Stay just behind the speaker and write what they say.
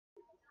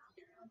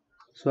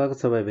स्वागत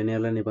छ भाइ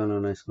बहिनीहरुलाई नेपाल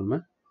N.O.S स्कुलमा।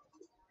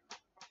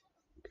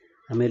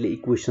 हामीले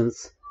इक्वेशन्स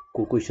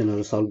को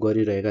क्वेशनहरु सल्भ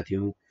गरिरहेका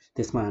थियौं।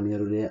 त्यसमा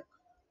हामीहरुले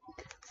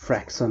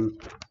फ्र्याक्सन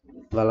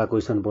वाला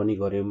क्वेशन पनि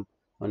गर्यौं।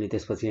 अनि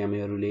त्यसपछि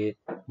हामीहरुले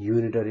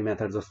युनिटरी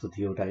मेथड जस्तो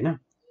थियो एउटा हैन,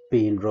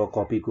 पेन र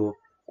कपीको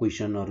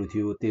क्वेशनहरु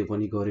थियो त्यो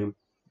पनि गर्यौं।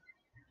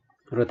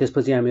 र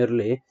त्यसपछि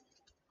हामीहरुले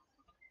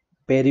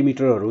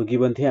पेरिमिटरहरु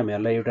गिवन थिए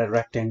हामीहरुलाई एउटा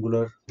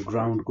रेक्टेंगुलर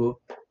ग्राउन्डको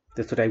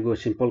त्यस्तो टाइपको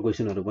सिम्पल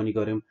क्वेशनहरु पनि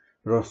गर्यौं।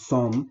 र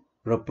सम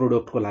र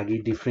प्रोडक्टको लागि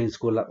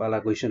डिफरेन्सको वाला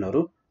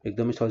क्वेशनहरु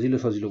एकदमै सजिलो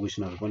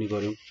क्वेशनहरु पनि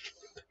गर्यौं।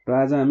 र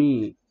आज हामी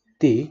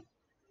त्यही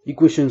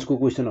इक्वेशन्सको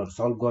क्वेशनहरु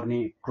सल्भ गर्ने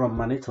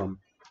क्रममा नै छौं।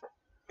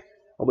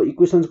 अब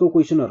इक्वेशन्सको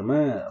क्वेशनहरुमा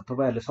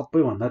तपाईहरुले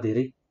सबैभन्दा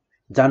धेरै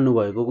जान्नु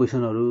भएको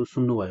क्वेशनहरु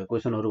सुन्नु भएको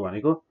क्वेशनहरु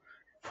भनेको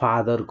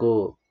फादरको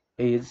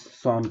एज,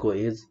 सनको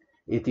एज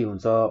यति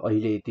हुन्छ,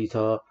 अहिले यति छ,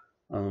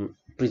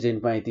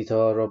 प्रेजेन्टमा यति छ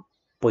र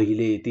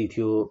पहिले यति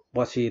थियो,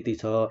 पछि यति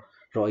छ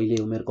र अहिले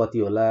उमेर कति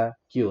होला,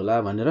 के होला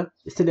भनेर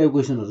यस्तै टाइपको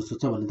क्वेशनहरु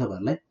सोध्छ भन्ने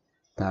तपाईहरुलाई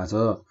थाहा छ।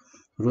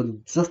 र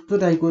जस्तो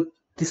टाइपको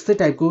त्यस्तै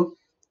टाइपको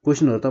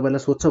क्वेशनहरु तपाईलाई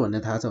सोध्छ भन्ने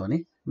थाहा छ भने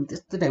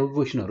त्यस्तै टाइपको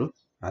क्वेशनहरु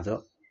आज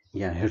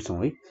यहाँ हेर्छौं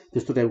है।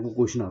 त्यस्तो टाइपको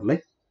क्वेशनहरुलाई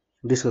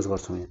डिस्कस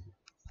गर्छौं यहाँ।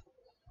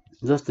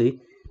 जस्तै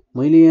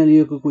मैले यहाँ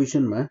लिएको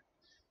क्वेशनमा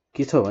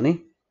के छ भने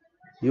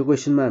यो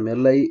क्वेशनमा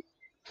हामीहरुलाई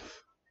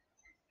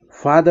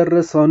फादर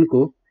र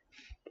सनको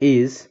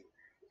एज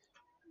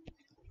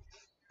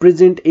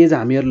प्रेजेन्ट एज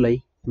हामीहरुलाई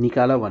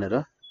निकाल भनेर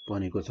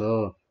भनेको छ।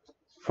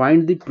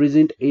 Find the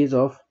present age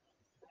of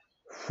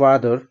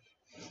father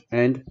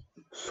and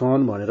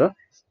सन भनेर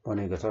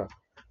भनेको छ।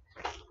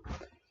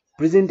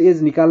 प्रेजेन्ट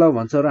एज निकाल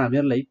भन्छ र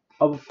हामीहरुलाई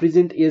अब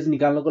प्रेजेन्ट एज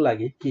निकाल्नको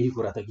लागि केही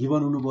कुरा त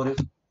गिवन हुनु पर्यो।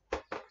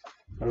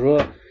 र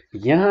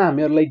यहाँ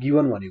हामीहरुलाई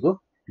गिवन भनेको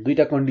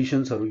दुईटा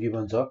कन्डिसन्सहरु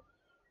गिवन छ।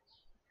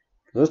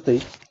 जस्तै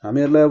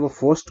हामीहरुलाई अब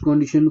फर्स्ट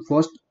कन्डिसन,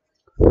 फर्स्ट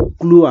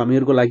क्लु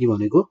हामीहरुको लागि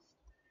भनेको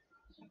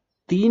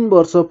 3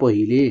 वर्ष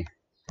पहिले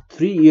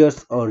 3 years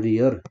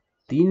earlier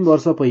 3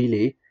 वर्ष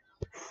पहिले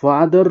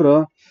फादर र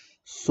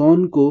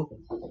सनको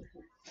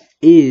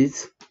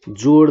एज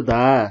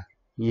जोड्दा,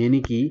 यानी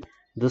कि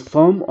the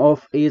some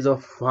of age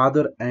of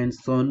father and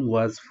sun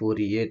was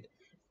 48।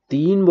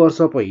 3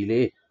 वर्ष पहिले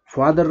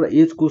फादर र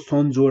एजको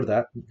सन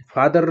जोड्दा,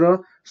 फादर र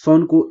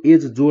सनको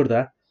एज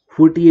जोड्दा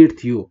 48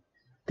 थियो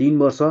 3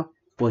 वर्ष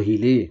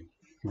पहिले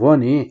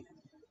भने।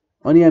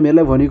 अनि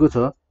हामीहरुलाई भनेको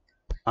छ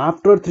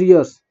आफ्टर 3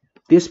 years,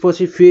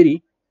 त्यसपछि फेरि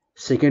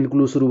सेकेन्ड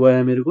क्लु सुरु भयो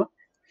हामीहरुको।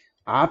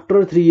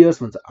 आफ्टर 3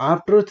 years भन्छ,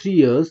 after 3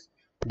 years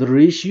the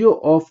ratio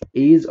of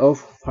age of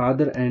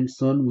father and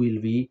sun will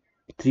be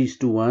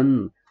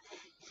 3:1।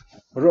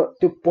 र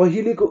त्यो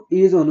पहिलेको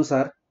एज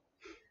अनुसार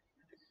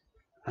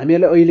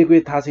हामीहरुलाई अहिलेको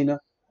एज थाहा छैन।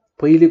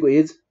 पहिलेको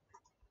एज,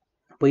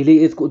 पहिले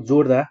एजको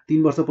जोड्दा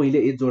 3 वर्ष पहिले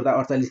एज जोड्दा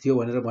 48 थियो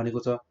भनेर भनेको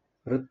छ।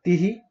 र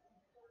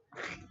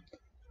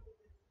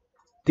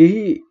त्यही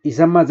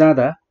हिसाबमा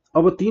जाँदा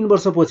अब 3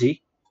 वर्षपछि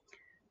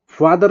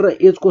फादर र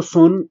एजको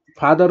सन,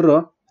 फादर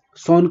र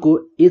सनको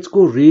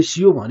एजको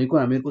रेशियो भनेको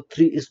हामीहरुको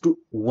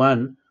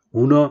 3:1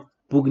 हुन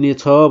पुग्ने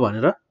छ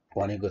भनेर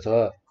भनेको छ।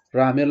 र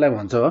हामीहरुलाई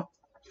भन्छ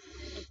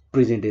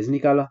प्रेजेन्ट एज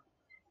निकाल।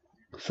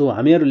 सो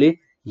हामीहरुले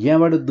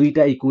यहाँबाट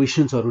दुईटा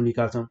इक्वेशन्सहरु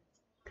निकाल्छौं।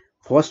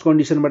 फर्स्ट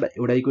कन्डिसनबाट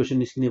एउटा इक्वेशन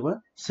निस्किने भयो,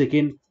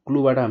 सेकेन्ड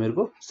क्लुबाट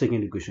हामीहरुको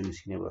सेकेन्ड इक्वेशन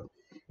निस्किने भयो।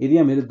 यदि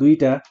हामीले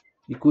दुईटा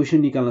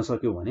इक्वेशन निकाल्न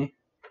सक्यौं भने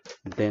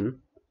देन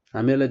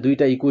हामीहरुलाई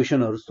दुईटा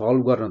इक्वेशनहरु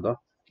सल्भ गर्न त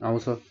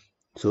आउँछ।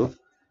 सो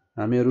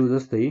हामीहरु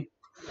जस्तै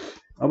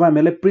अब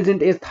हामीहरुलाई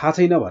प्रेजेन्ट एज थाहा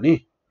छैन भने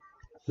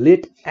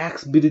late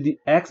x be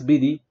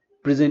the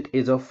present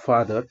age of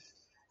father.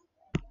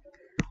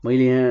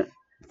 मैले यहाँ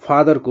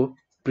फादरको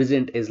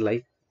प्रेजेन्ट एजलाई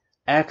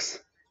x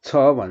छ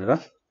भनेर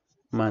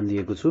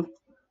मानिदिएको छु।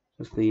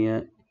 जस्तै यहाँ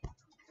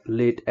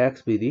late x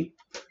be the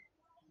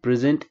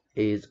present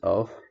age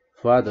of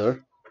father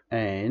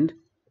and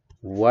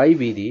y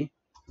be the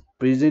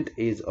present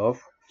age of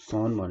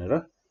सन भनेर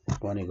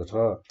भनेको छ।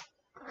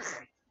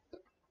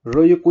 र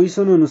यो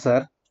क्वेशन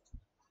अनुसार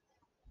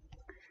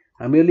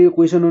हामीहरुले यो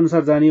क्वेशन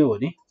अनुसार जाने हो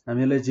भने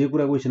हामीहरुलाई जे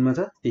कुरा क्वेशनमा छ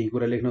त्यही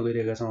कुरा लेख्न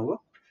गइरहेका छौं। अब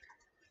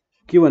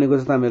के भनेको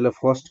छ त हामीहरुलाई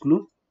first clue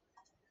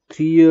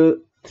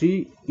 3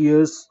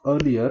 years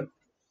earlier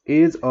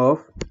age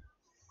of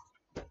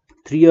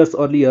 3 years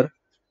earlier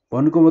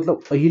भन्नुको मतलब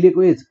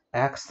अहिलेको एज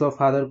x छ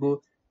फादरको।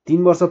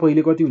 3 वर्ष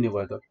पहिले कति हुने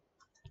भयो त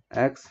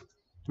x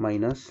 -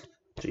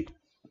 3।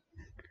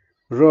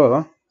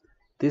 र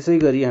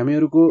त्यसैगरी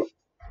हामीहरुको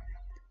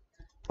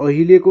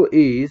अहिलेको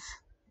एज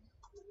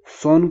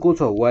सनको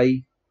छ y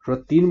र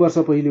 3 वर्ष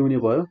पहिले हुने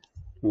भयो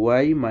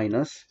y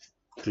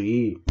 -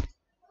 3।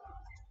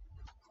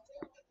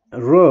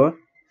 र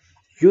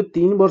यो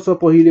 3 वर्ष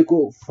पहिलेको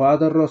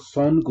फादर र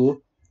सनको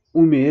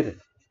उमेर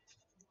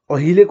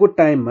अहिलेको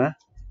टाइममा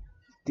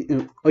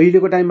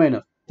हैन,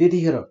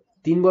 त्यतिखेर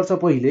 3 वर्ष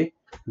पहिले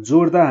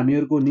जोड्दा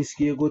हामीहरुको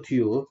निस्किएको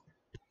थियो,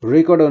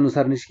 रेकर्ड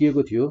अनुसार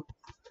निस्किएको थियो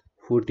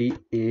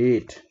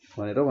 48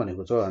 भनेर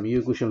भनेको छ। हामी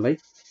यो क्वेशनलाई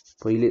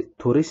पहिले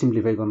थोरै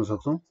सिम्प्लिफाई गर्न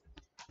सक्छौं।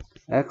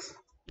 x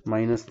 -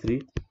 3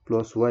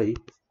 + y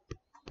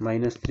 -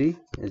 3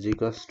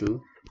 =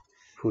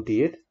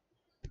 48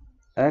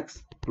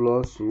 x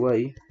plus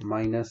y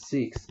minus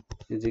 6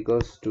 is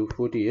equals to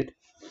 48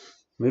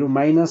 मेरो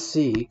minus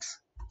 6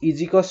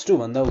 is equals to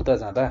भन्दा उता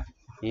जाँदा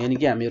यानी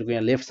कि हामीहरुको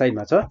यहाँ लेफ्ट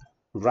साइडमा छ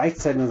राइट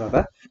साइडमा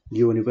जाँदा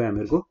यो हुने भयो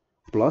हामीहरुको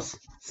plus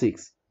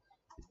 6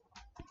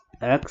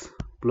 x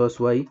plus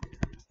y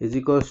is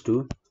equals to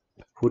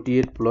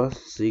 48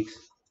 plus 6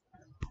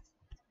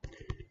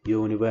 यो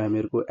हुने भयो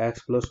हामीहरुको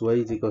x plus y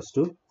is equals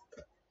to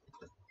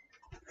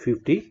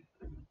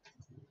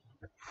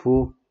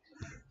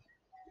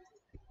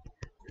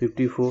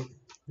 54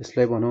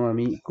 यसलाई भनौं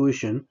हामी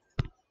इक्वेसन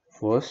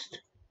फर्स्ट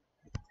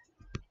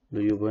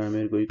यो भयो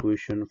हामीहरुको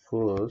इक्वेसन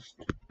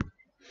फर्स्ट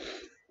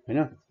हैन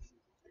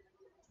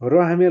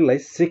र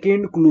हामीहरुलाई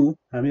सेकेन्ड क्लु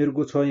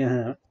हामीहरुको छ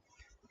यहाँ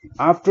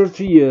after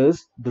 3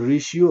 years the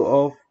ratio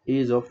of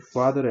age of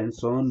father and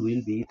son will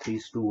be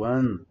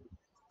 3:1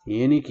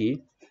 यानी कि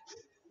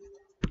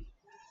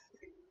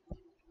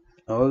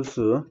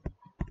also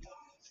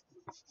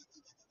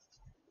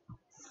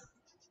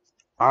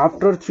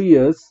after 3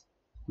 years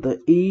the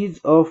age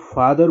of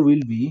father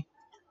will be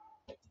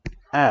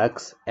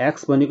x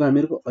भनेको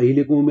हामीहरुको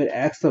अहिलेको उमेर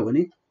x छ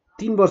भने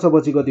 3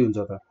 वर्षपछि कति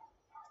हुन्छ त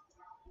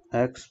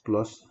x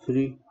plus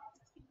 3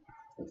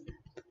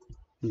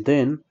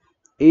 then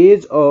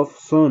age of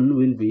son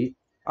will be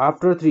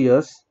after 3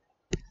 years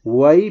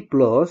y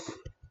plus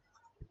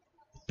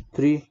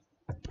 3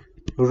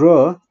 र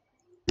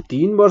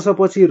 3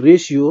 वर्षपछि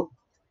रेशियो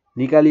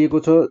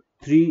निकालिएको छ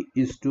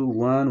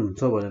 3:1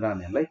 हुन्छ भनेर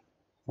हामीहरुलाई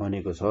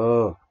भनेको छ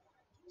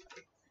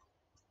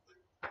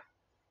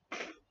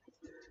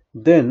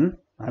देन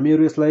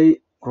हामीहरु यसलाई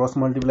क्रस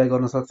मल्टिप्लाई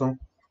गर्न सक्छौं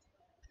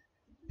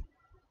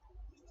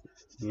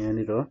यहाँ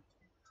नि र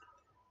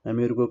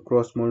हामीहरुको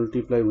क्रस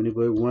मल्टिप्लाई हुने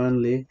भयो 1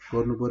 ले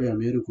गर्नु पर्यो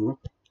हामीहरुको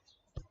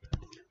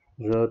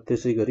र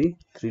त्यसैगरी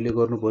 3 ले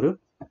गर्नु पर्यो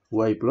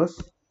y plus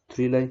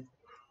 3 लाई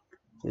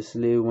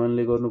यसले 1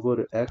 ले गर्नु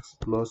पर्यो x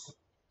plus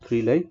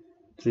 3 लाई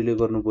 3 ले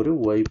गर्नु पर्यो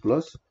y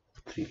plus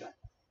 3 लाई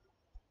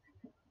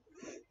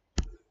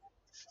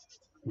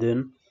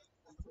देन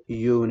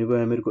यो हुने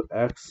भयो हामीहरुको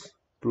x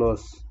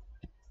plus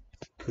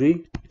 3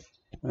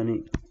 अनि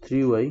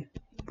 3y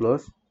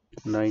plus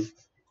 9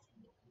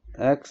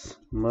 x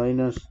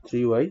minus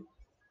 3y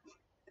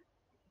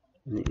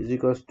is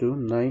equals to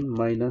 9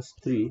 minus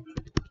 3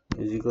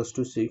 is equals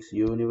to 6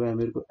 यो हुने भयो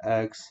हामीहरुको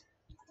x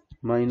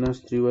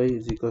minus 3y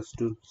is equals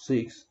to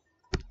 6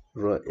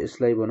 र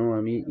यसलाई भनौं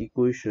हामी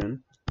इक्वेसन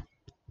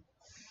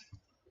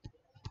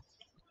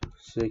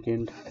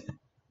सेकेन्ड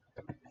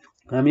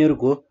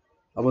हामीहरुको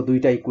अब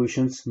दुईटा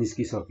इक्वेशन्स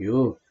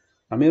निस्किसक्यो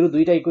हामीहरु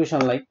दुईटा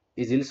इक्वेशनलाई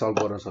इजिली सल्भ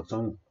गर्न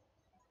सक्छौं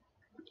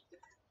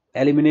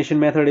एलिमिनेसन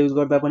मेथड युज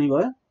गर्दा पनि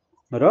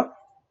भयो र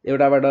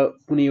एउटाबाट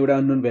कुनै एउटा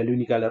अननोन भ्यालु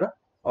निकालेर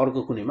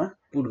अर्को कुनैमा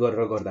पुट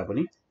गरेर गर्दा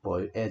पनि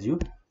भयो एज यु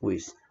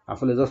विश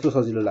आफुलाई जस्तो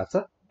सजिलो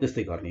लाग्छ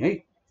त्यस्तै गर्ने है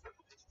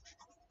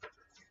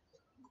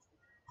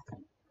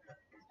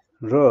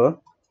र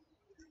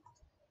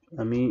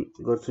हामी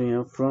गर्छौं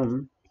यहाँ from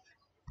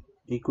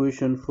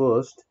equation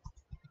first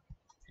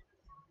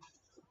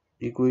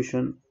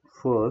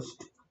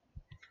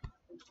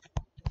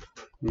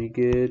we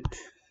get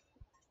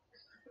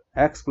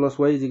x plus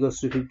y is equals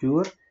to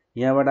 54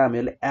 यहाँबाट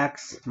हामीहरुले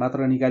x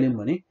मात्र निकाल्यौं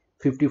भने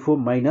 54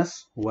 minus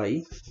y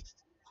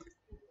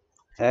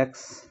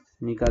x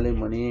निकाल्यौं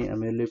भने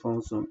हामीहरुले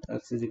पाउँछौं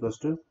x is equals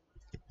to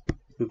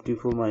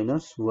 54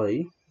 minus y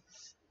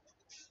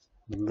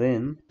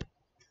then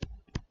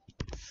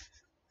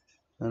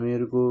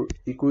हामीहरुको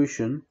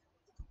equation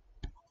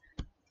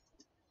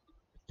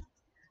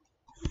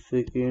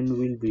second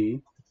will be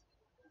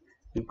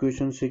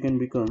equation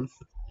second becomes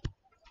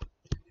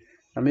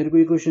हामीहरुको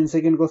equation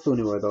second कस्तो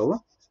हुने भयो त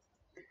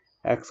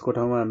अब x को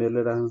ठाउँमा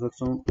हामीहरुले राख्न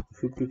सक्छौं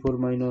 54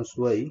 minus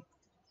y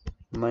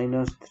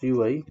minus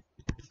 3y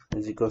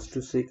is equals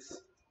to 6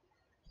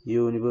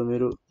 यो हुने भयो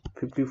मेरो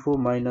 54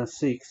 minus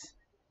 6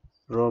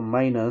 र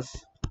minus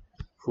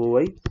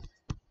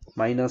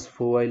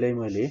 4y लाई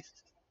मैले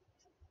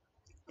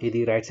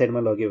यदि राइट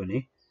साइडमा लगे भने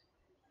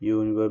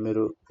यो हुने भयो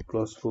मेरो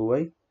plus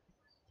 4y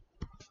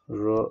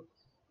र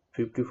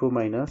 54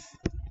 minus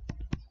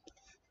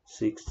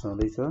 6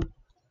 छँदैछ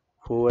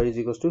 4y is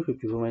equals to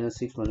 54 minus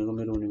 6 भनेको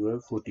मेरो हुने भयो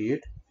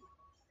 48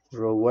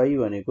 र y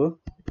भनेको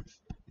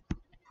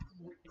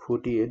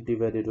 48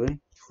 divided by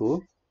 4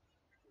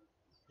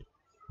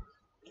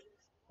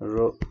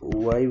 र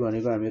y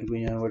भनेको हामीहरुको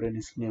यहाँबाट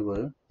निस्किने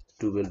भयो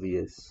 12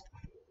 years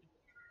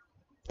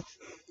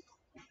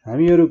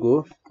हामीहरुको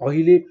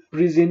अहिले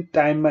प्रेजेन्ट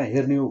टाइममा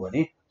हेर्ने हो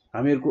भने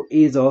हामीहरुको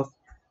एज अफ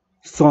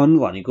सन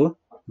भनेको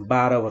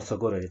 12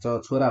 वर्षको रहेछ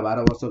छोरा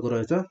 12 वर्षको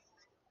रहेछ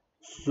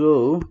so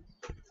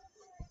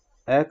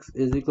x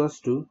is equals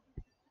to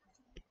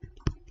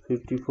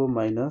 54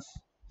 minus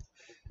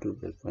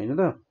 12 हैन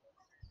त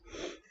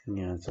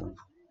यहाँ छ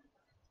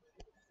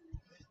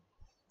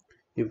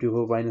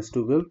 54 minus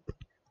 12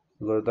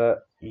 गर्दा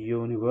यो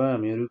हुने भयो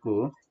हामीहरुको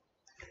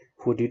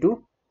 42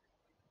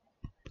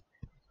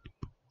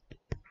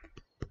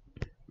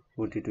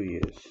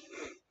 years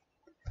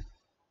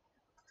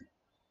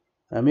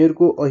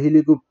हामीहरुको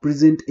अहिलेको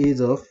प्रेजेन्ट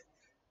एज अफ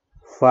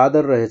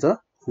फादर रहेछ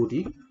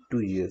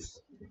 42 years.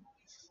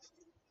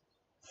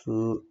 So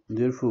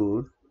therefore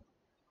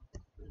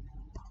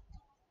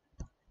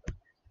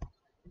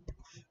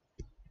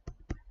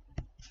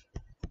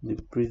the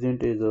present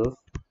age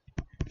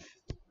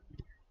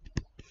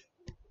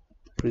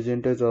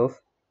of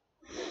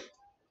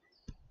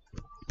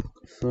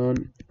son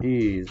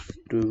is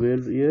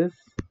 12 years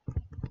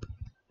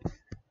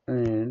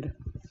and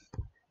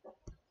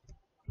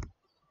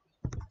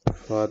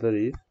father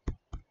is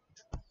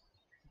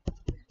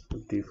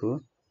 42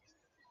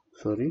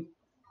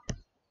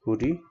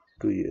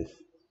 years.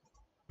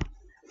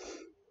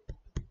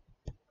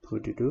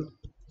 42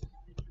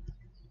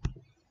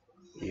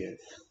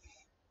 years.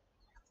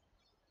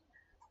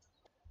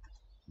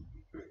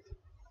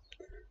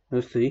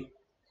 जस्तै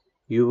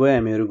यो भयो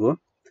हामीहरुको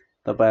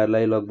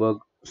तपाईहरुलाई लगभग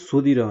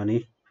सोधिरहने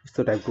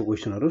यस्तो टाइपको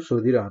क्वेशनहरु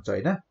सोधिरहन्छ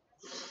हैन.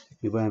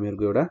 यो भयो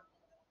हामीहरुको एउटा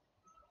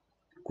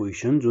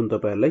क्वेशन जुन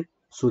तपाईहरुलाई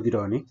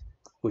सोधिरहने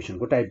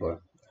क्वेशनको टाइप भयो.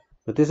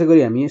 र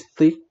त्यसैगरी हामी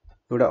यस्तै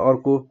एउटा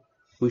अर्को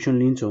क्वेशन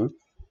लिन्छौं.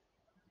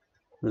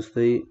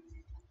 जस्तै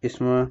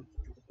यसमा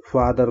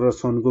फादर र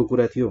सनको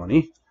कुरा थियो भने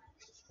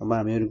अब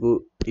हामीहरुको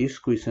यस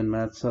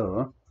क्वेशनमा छ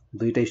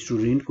दुईटा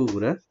स्टुडेन्टको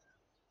कुरा.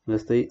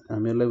 जस्तै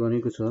हामीहरुलाई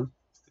भनेको छ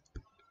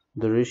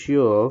the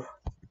ratio of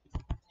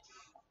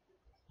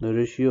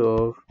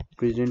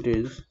present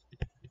age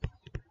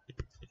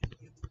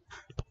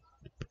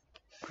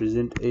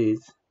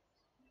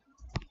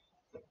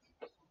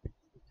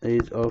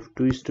of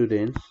two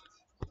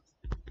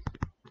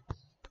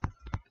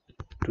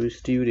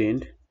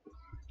student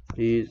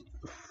is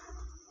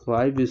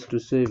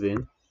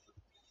 5:7.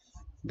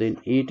 Then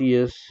 8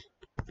 years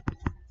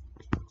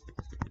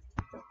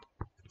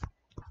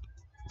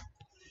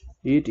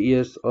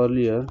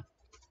earlier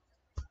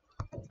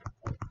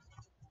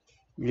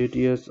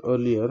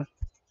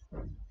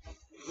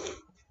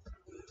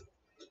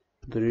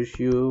the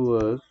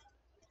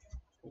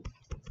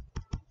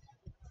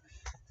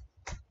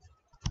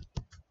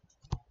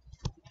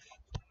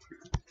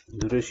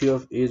ratio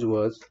of age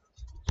was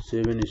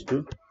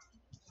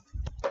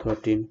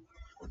 7:13.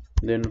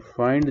 Then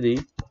find the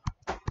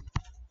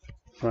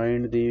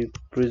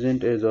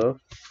present age of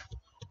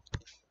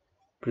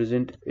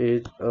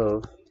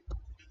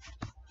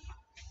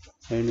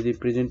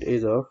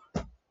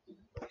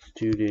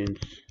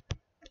students.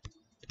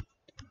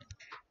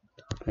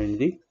 Find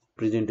the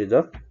present age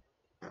of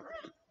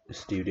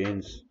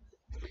students.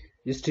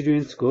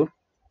 Students को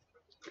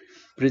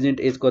present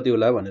age कति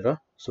होला भनेर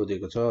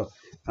सोधेको छ.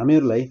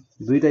 हामीहरुलाई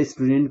दुईटा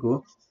student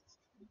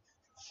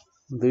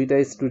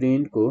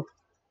को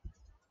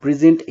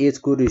present age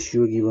को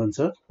ratio given छ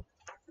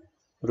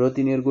र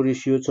तिनीहरुको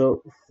रेशियो छ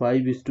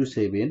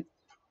 5:7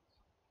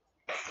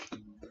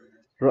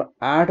 र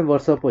 8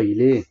 वर्ष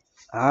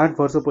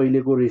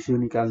पहिलेको रेशियो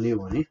निकाल्ने हो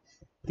भने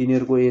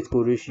तिनीहरुको एज को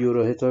रेशियो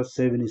रहेछ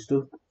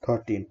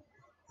 7:13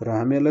 र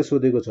हामीहरुलाई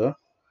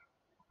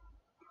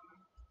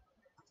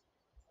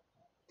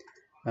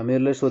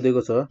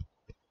सोधेको छ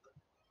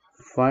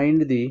find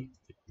the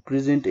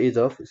present age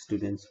of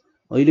students.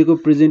 अहिलेको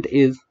present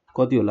age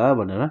कति होला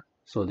भनेर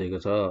सोधेको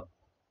छ.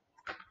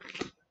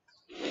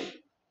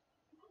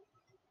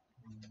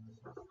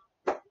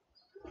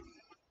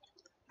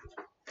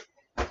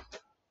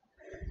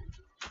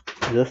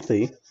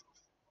 जस्तै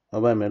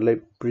अब हामीहरुलाई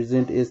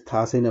present age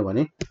थाहा छैन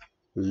भने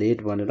लेट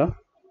भनेर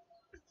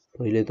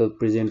पहिले त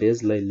present age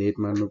लाई लेट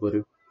मान्नु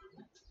पर्यो.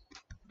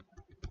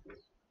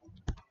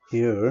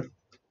 Here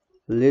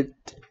let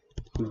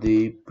the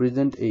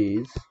present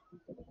age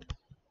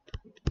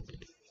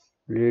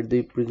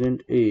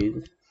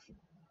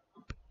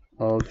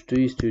of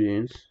two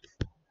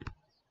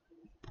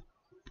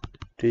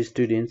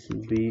students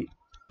be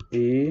A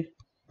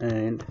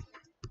and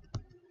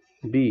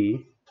B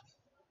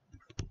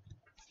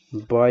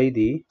by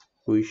the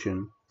question.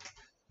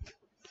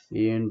 A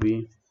and B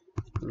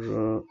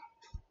र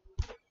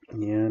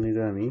यहाँनिर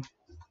हामी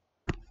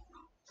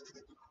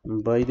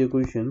by the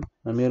question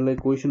हामीहरुलाई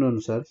क्वेशन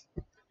अनुसार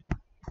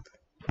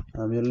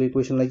हामीहरुले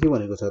क्वेशनलाई के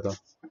भनेको छ त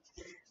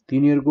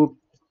तिनीहरुको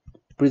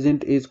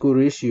प्रेजेन्ट एज को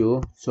रेशियो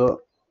छ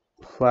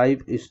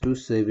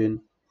 5:7.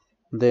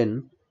 देन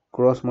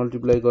क्रस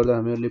मल्टिप्लाई गर्दा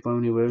हामीहरुले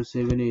पाउने भयो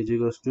 7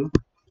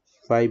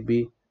 = 5b.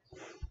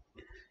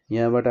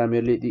 यहाँबाट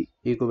हामीहरुले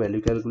a को भ्यालु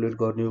क्याल्कुलेट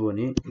गर्ने हो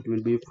भने इट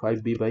विल बी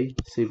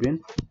 5b/7.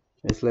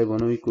 यसलाई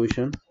भनौं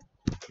इक्वेसन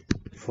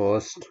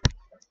फर्स्ट.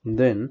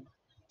 देन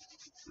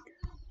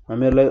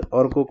हामीहरुलाई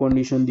अर्को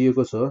कन्डिसन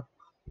दिएको छ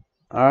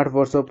 8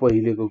 वर्ष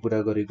पहिलेको कुरा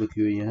गरेको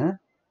थियो यहाँ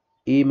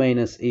a -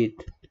 8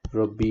 र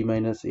b -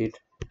 8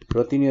 र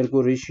तिनीहरुको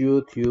रेशियो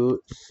थियो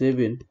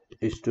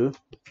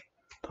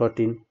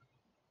 7:13.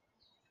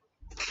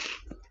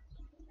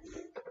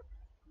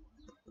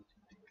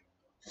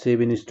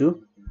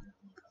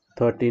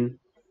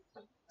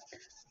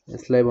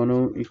 यसलाई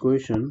भनौं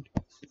equation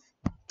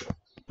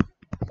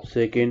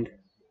second.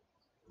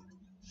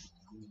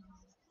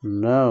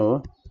 Now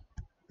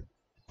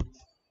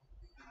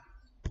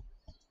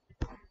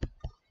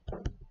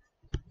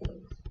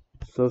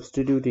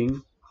substituting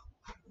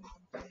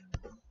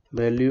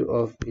value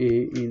of a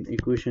in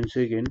equation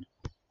second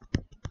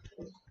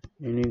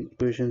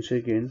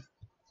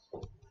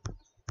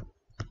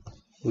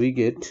we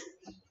get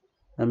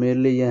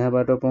हामीहरुले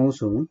यहाँबाट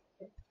पाउँछौं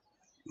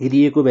यदि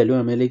a को भ्यालु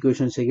हामीले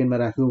इक्वेसन सेकेन्डमा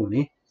राख्यौं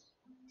भने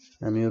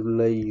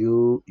हामीहरुलाई यो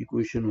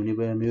इक्वेसन हुने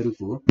भयो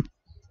हामीहरुको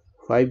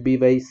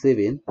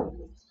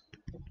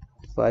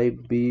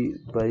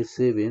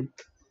 5b/7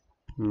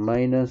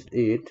 minus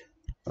 8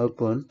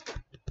 upon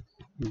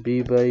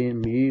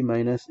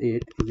b/8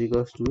 is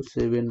equals to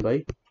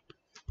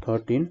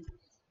 7/13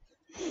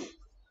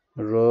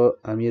 र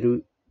हामीहरु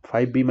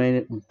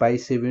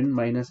 5b/7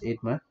 minus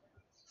 8 मा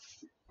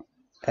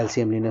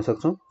LCM लिन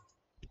सक्छौं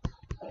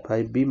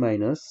 5b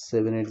minus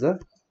 7/8 is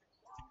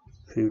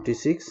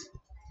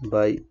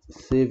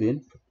 56/7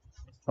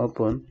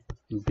 upon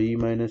b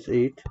minus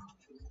 8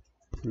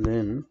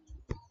 then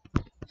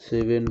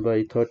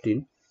 7/13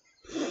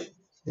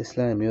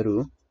 यसलाई हामीहरु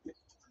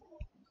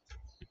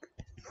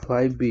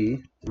 5b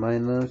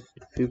minus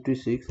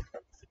 56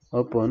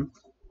 upon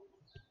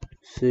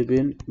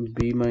 7b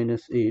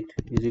minus 8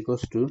 is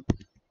equals to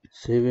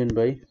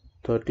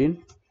 7/13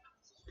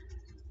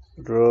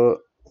 र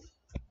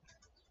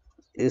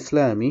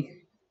यसलाई हामी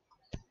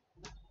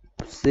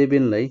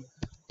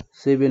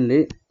 7 ले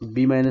b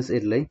minus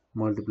 8 लाई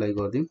multiply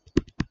गर्दियौ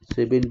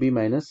 7b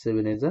minus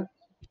 7/8 is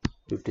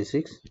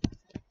 56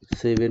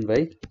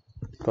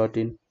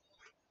 7/13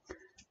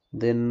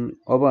 then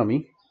अब हामी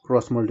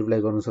क्रस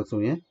मल्टिप्लाई गर्न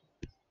सक्छौं यहाँ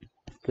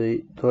त्यही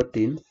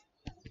 13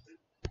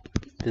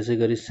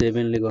 त्यसैगरी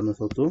 7 ले गर्न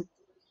सक्छौं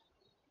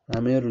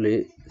हामीहरुले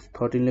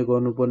 13 ले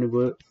गर्नुपर्ने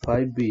भयो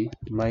 5b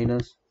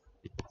minus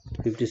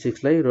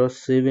 56 लाई र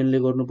 7 ले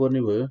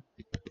गर्नुपर्ने भयो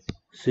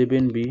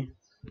 7b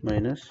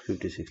minus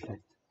 56 लाई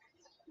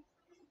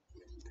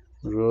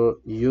र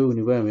यो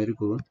हुने भयो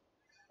हामीहरुको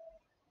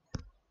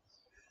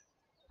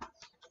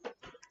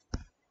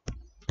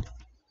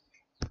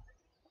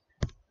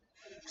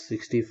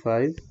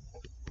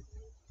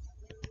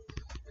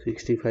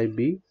 65b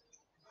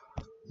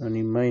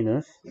अनि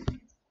minus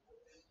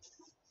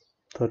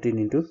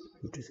 13 into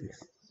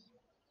 56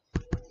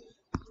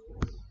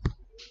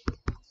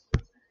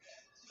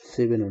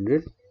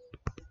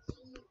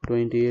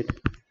 728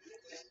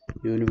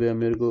 यो हुने भयो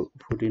हामीहरुको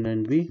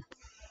 49b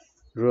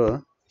र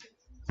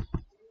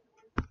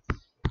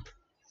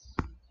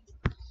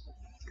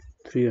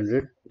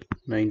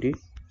 392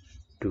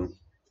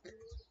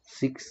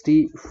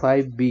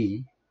 65b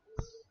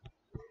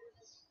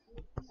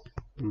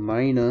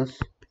minus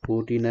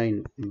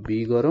 49b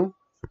गरौं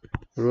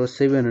र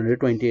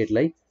 728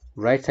 लाई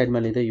राइट साइड मा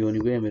लिँदा यो हुने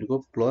भयो हामीहरुको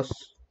प्लस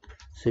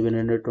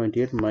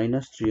 728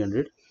 minus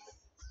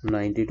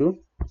 392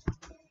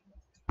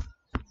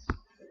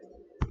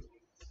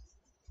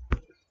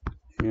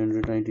 यो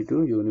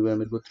हुने भयो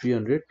हामीहरुको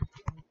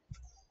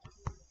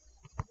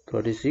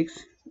 336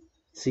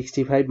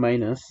 65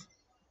 minus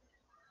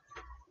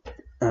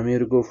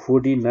हामीहरुको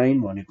 49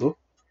 भनेको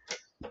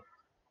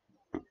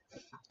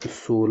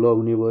 16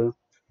 हुने भयो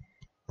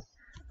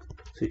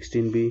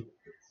 16b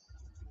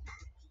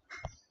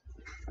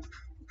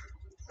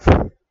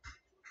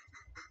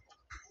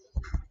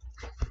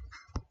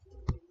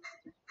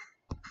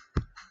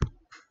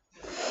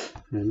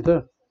हैन त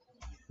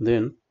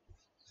देन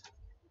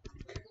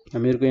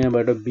हामीहरुको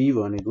यहाँबाट b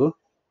भनेको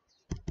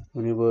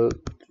हुने भयो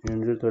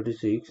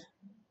 336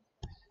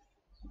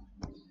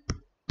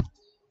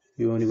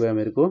 यो हुने भयो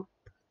हामीहरुको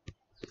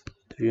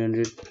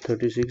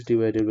 336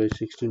 divided by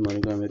 16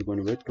 भनेको हामीहरुको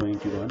हुने भयो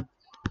 21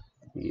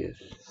 yes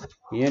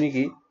यानी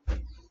कि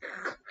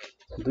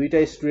दुईटा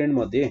स्टुडेन्ट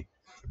मध्ये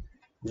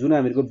जुन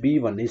हामीहरुको b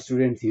भन्ने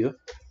स्टुडेन्ट थियो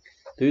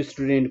त्यो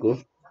स्टुडेन्टको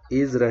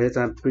एज रहेछ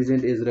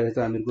प्रेजेन्ट एज रहेछ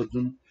हामीहरुको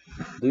जुन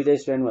दुईटा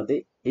स्टुडेन्ट मध्ये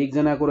एक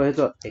जनाको रहेछ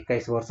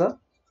 21 वर्ष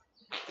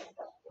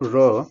र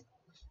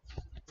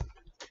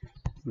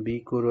b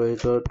को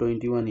रहेछ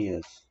 21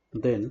 इयर्स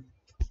देन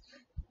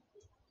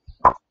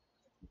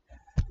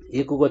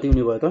a को कति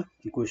हुने भयो त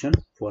इक्वेसन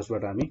फर्स्ट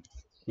बाट हामी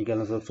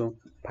निकाल्न सक्छौं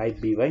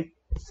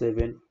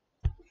 5b/7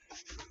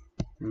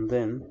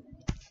 then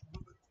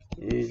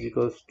a is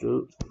equals to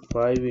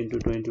 5 into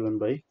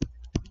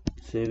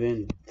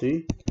 21/7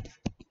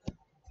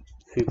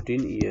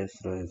 15 years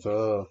रहेछ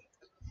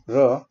र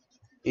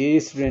a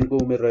स्टुडेन्ट को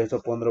उमेर रहेछ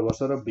 15 वर्ष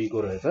र b को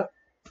रहेछ a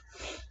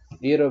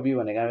र b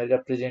भनेको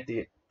हामीहरुको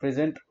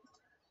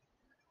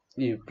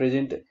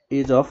present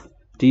age of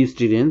to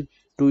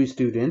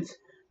students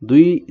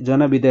दुई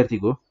जना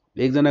विद्यार्थीको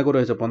एक जनाको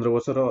रहेछ 15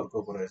 वर्ष र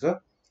अर्कोको रहेछ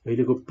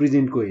अहिलेको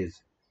प्रेजेन्टको एज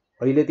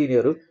अहिले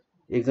तिनीहरु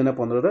एक जना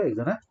 15 र एक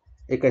जना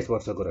 21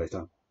 वर्षको रहेछ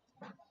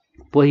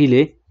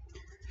पहिले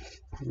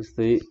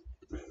जस्तै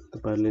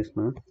तपाईहरुले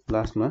यसमा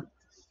लास्टमा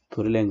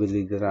थोरै ल्याङ्ग्वेज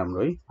लेख्दै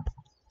राम्रो है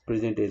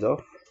present age of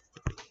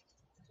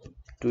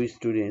to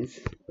students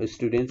is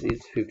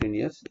 15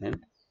 years and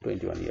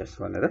 21 years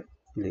भनेर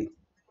लेख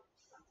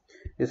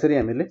यसरी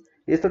हामीले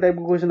यस्तो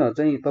टाइपको क्वेशनहरु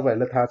चाहिँ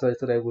तपाईहरुलाई थाहा छ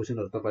यस्तो टाइपको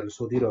क्वेशनहरु तपाईहरुले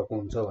सोधिरहेको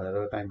हुन्छ भनेर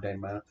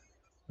टाइममा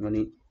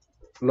अनि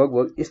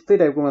लगभग यस्तै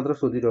टाइपको मात्र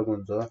सोधिरहेको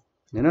हुन्छ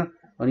हैन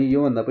अनि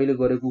यो भन्दा पहिले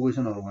गरेको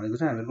क्वेशनहरु भनेको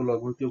चाहिँ हामीहरुको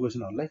लगभग त्यो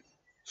क्वेशनहरुलाई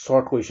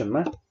सर्ट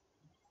क्वेशनमा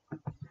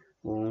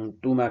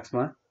 2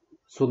 मार्क्समा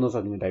सोध्न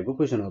सक्ने टाइपको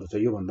क्वेसनहरु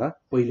छ यो भन्दा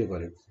पहिले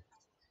गरेको